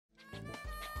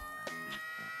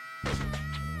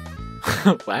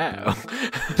Wow.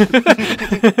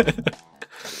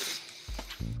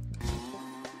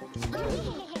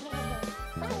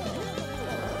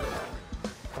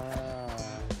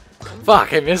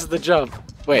 Fuck, I missed the jump.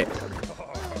 Wait.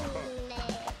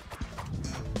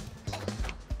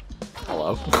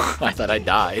 Hello? I thought I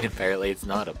died. Apparently it's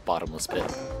not a bottomless pit.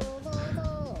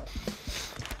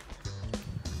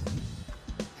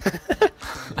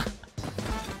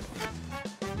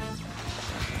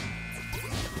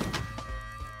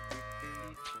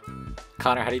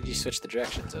 Connor, how did you switch the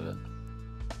directions of it?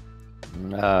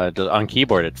 On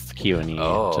keyboard, it's Q and E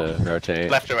to rotate.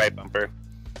 Left or right bumper.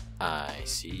 I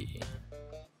see.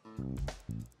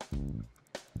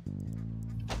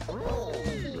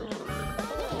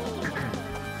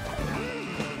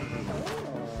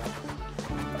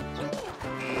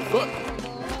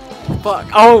 Fuck!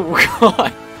 Oh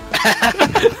god!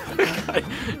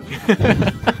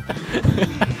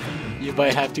 You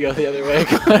might have to go the other way,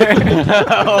 Connor.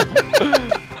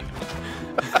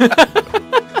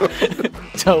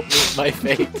 Don't meet my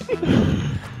fate.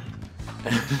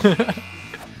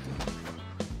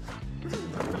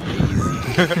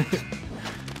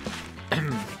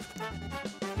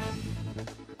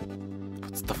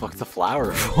 What's the fuck the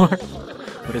flower for?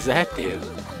 What does that do?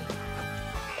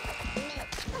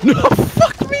 No,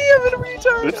 fuck me! I'm in a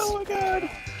retard. Oops. Oh my god!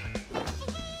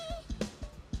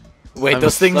 Wait, I'm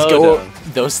those things slow go. down.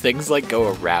 Those things like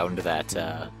go around that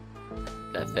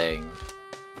that thing.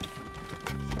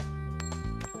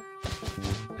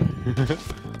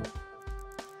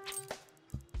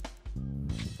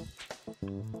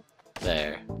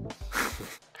 There.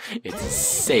 It's a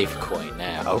safe coin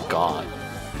now. Oh god.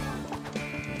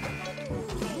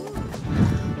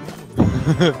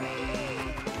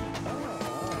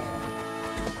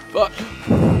 Fuck.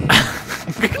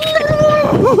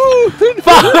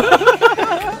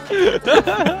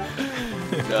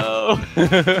 No.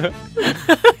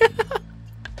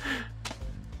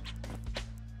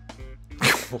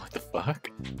 What the fuck?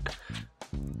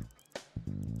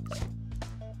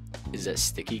 Is that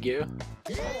sticky goo?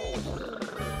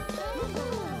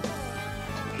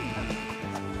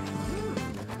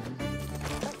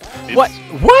 What?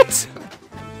 What?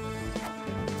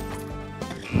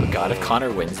 Oh god, if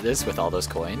Connor wins this with all those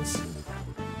coins.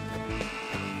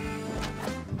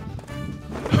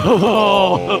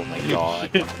 Oh my god.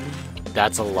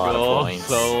 That's a lot of points.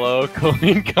 Solo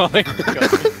coin.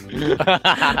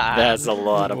 That's a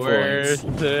lot of points.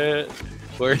 Worth it.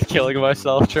 Worth killing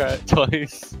myself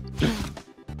twice.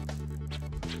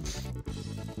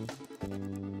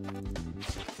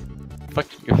 Fuck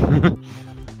you.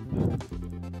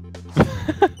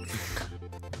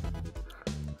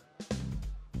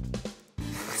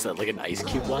 Is that like an ice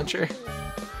cube launcher?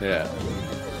 Yeah.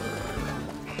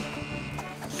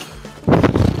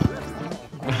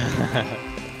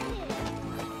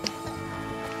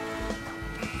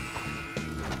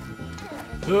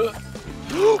 What?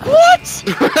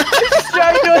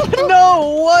 I don't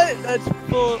know what. That's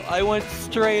full. I went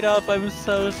straight up. I'm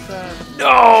so sad. No!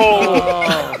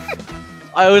 Oh.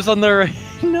 I was on the right.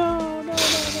 No.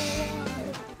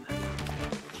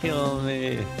 Kill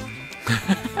me.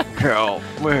 Help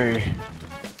me.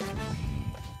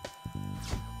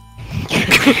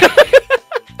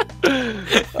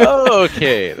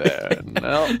 Okay then.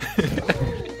 Well.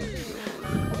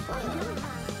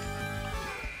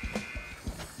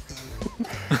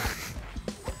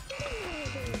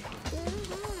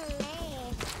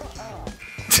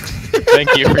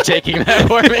 Thank you for taking that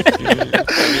for me. I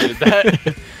needed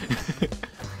that.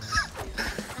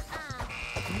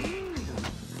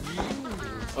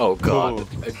 Oh god,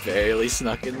 I barely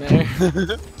snuck in there.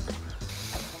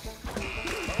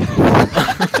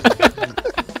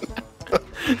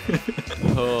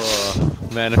 Oh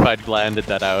man, if I'd landed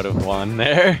that out of one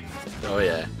there. Oh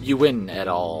yeah, you win at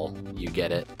all, you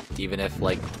get it. Even if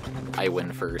like I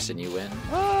win first and you win.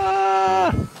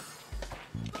 Ah!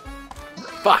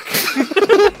 Fuck!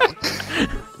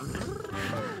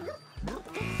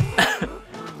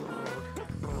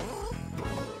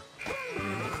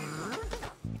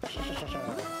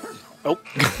 Oh.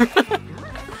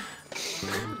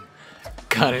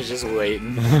 Connor's just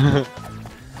waiting.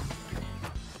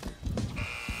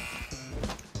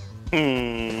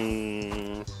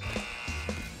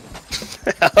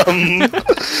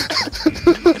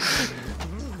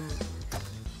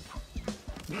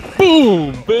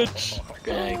 Boom, bitch!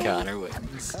 And Connor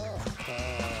wins.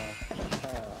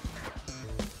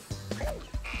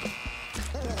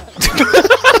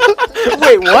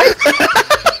 Wait, what?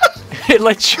 It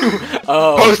lets you.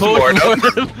 Oh. Post-mortem.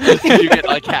 You get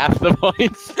like half the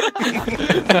points.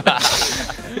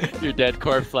 Your dead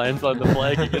corpse lands on the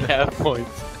flag, you get half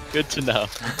points. Good to know.